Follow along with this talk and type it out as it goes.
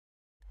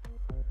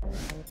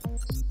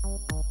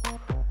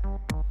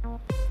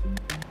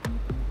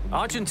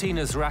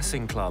Argentina's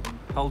Racing Club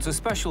holds a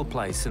special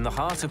place in the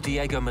heart of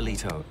Diego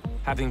Milito,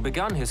 having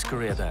begun his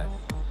career there.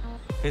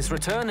 His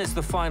return is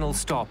the final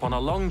stop on a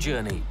long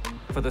journey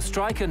for the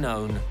striker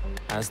known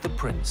as the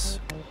Prince.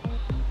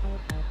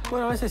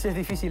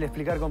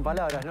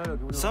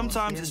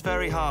 Sometimes it's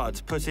very hard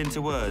to put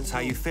into words how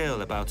you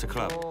feel about a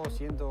club.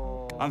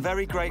 I'm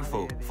very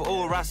grateful for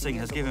all Racing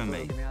has given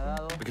me,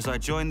 because I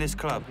joined this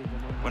club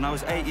when I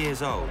was 8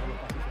 years old.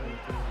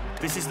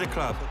 This is the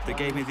club that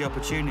gave me the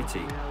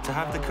opportunity to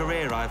have the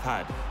career I've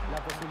had.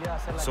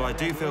 So I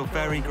do feel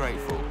very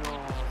grateful,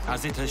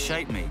 as it has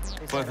shaped me,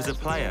 both as a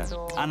player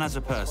and as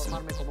a person.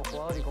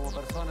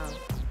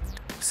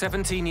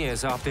 17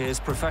 years after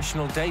his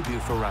professional debut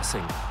for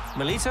Racing,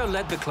 Milito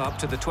led the club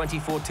to the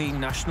 2014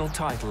 national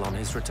title on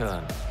his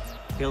return.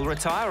 He'll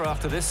retire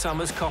after this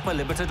summer's Copa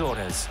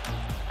Libertadores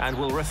and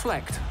will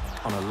reflect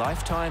on a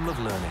lifetime of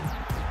learning.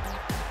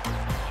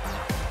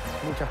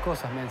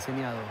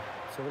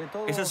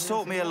 It has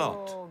taught me a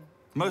lot.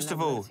 Most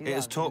of all, it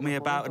has taught me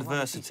about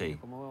adversity.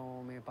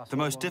 The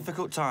most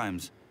difficult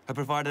times have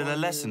provided a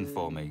lesson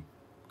for me.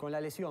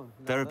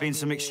 There have been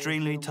some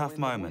extremely tough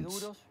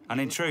moments,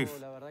 and in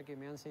truth,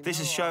 this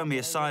has shown me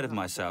a side of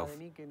myself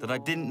that I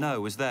didn't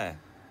know was there.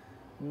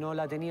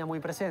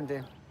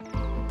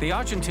 The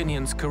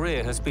Argentinian's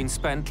career has been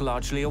spent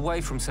largely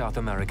away from South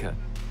America.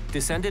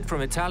 Descended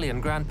from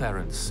Italian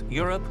grandparents,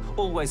 Europe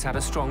always had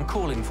a strong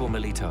calling for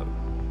Milito.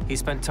 He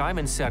spent time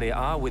in Serie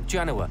A with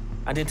Genoa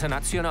and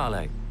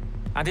Internazionale,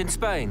 and in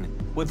Spain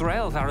with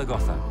Real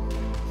Zaragoza.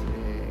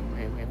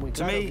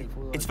 To me,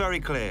 it's very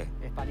clear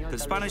that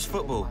Spanish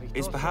football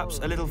is perhaps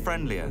a little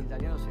friendlier,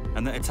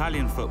 and that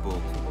Italian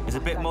football is a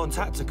bit more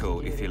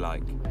tactical, if you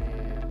like.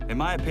 In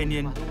my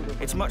opinion,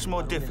 it's much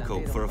more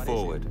difficult for a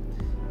forward.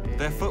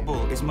 Their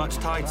football is much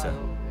tighter,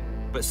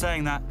 but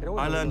saying that,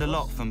 I learned a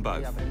lot from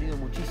both.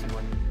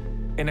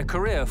 In a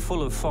career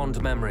full of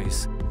fond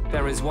memories,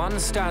 there is one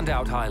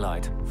standout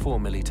highlight for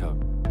Milito.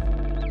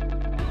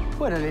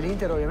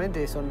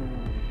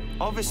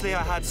 Obviously,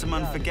 I had some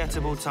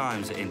unforgettable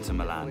times at Inter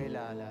Milan.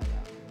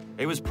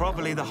 It was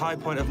probably the high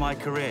point of my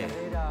career,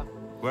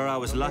 where I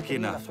was lucky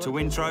enough to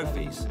win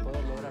trophies.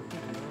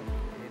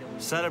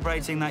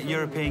 Celebrating that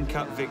European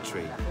Cup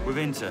victory with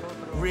Inter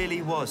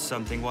really was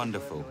something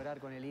wonderful.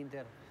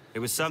 It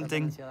was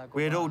something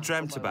we had all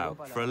dreamt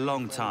about for a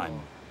long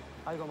time.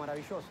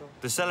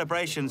 The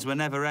celebrations were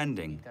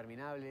never-ending,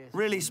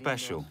 really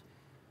special.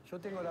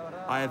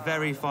 I have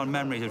very fond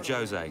memories of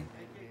Jose,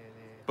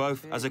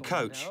 both as a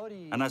coach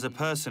and as a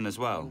person as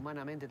well.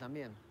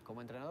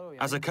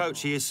 As a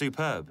coach, he is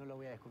superb.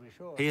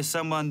 He is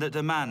someone that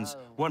demands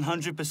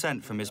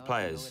 100% from his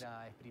players.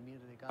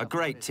 A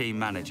great team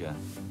manager.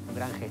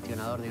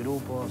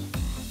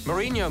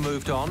 Mourinho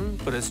moved on,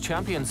 but as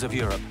champions of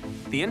Europe,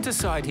 the Inter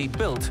side he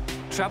built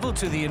travelled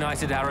to the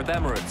United Arab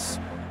Emirates,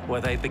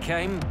 where they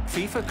became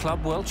FIFA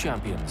Club World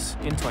Champions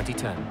in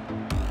 2010.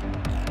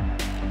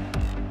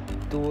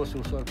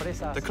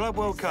 The Club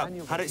World Cup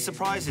had its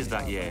surprises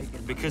that year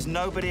because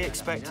nobody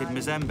expected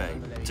Mazembe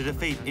to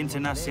defeat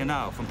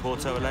Internacional from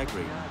Porto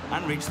Alegre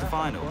and reach the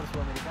final.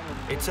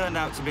 It turned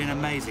out to be an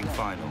amazing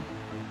final.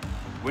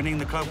 Winning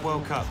the Club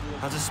World Cup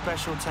has a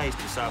special taste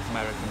for South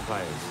American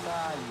players.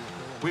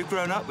 We've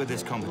grown up with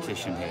this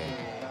competition here,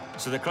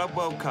 so the Club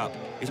World Cup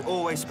is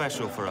always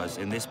special for us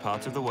in this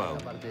part of the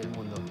world.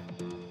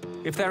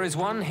 If there is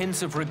one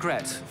hint of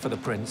regret for the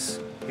Prince,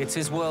 it's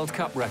his World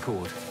Cup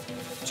record.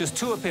 Just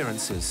 2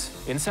 appearances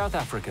in South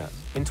Africa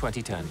in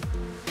 2010.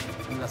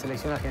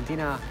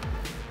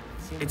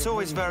 It's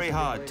always very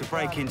hard to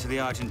break into the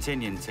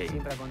Argentinian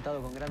team.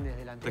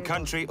 The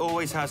country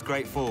always has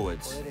great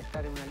forwards.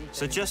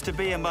 So just to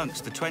be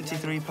amongst the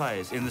 23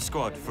 players in the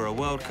squad for a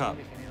World Cup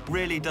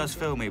really does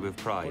fill me with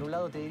pride.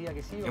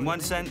 In one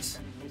sense,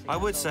 I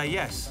would say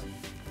yes,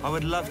 I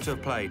would love to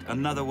have played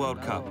another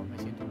World Cup,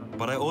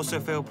 but I also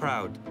feel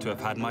proud to have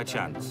had my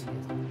chance.